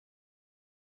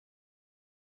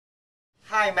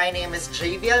Hi, my name is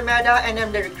JV Almeida and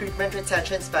I'm the Recruitment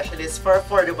Retention Specialist for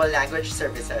Affordable Language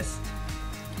Services.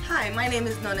 Hi, my name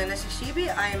is Lorena.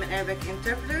 I am an Arabic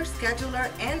interpreter,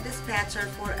 scheduler, and dispatcher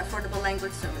for Affordable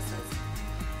Language Services.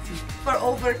 For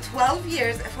over 12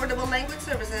 years, Affordable Language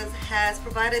Services has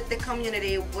provided the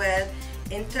community with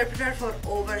interpreter for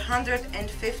over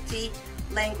 150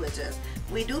 languages.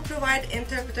 We do provide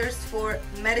interpreters for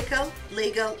medical,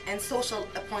 legal, and social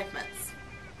appointments.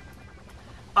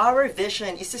 Our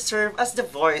vision is to serve as the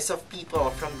voice of people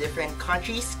from different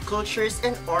countries, cultures,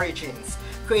 and origins,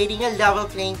 creating a level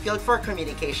playing field for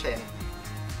communication.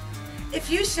 If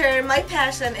you share my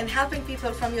passion in helping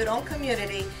people from your own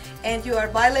community and you are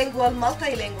bilingual,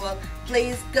 multilingual,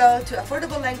 please go to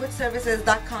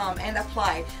affordablelanguageservices.com and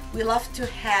apply. We love to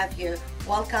have you.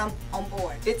 Welcome on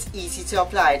board. It's easy to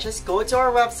apply. Just go to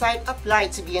our website, apply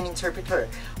to be an interpreter.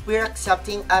 We're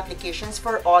accepting applications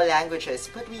for all languages,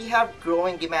 but we have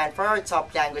growing demand for our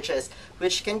top languages,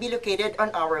 which can be located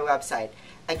on our website.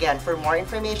 Again, for more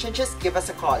information, just give us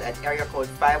a call at area code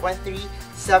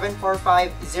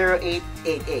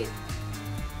 513-745-0888.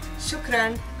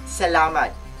 Shukran.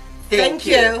 Salamat. Thank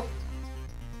you.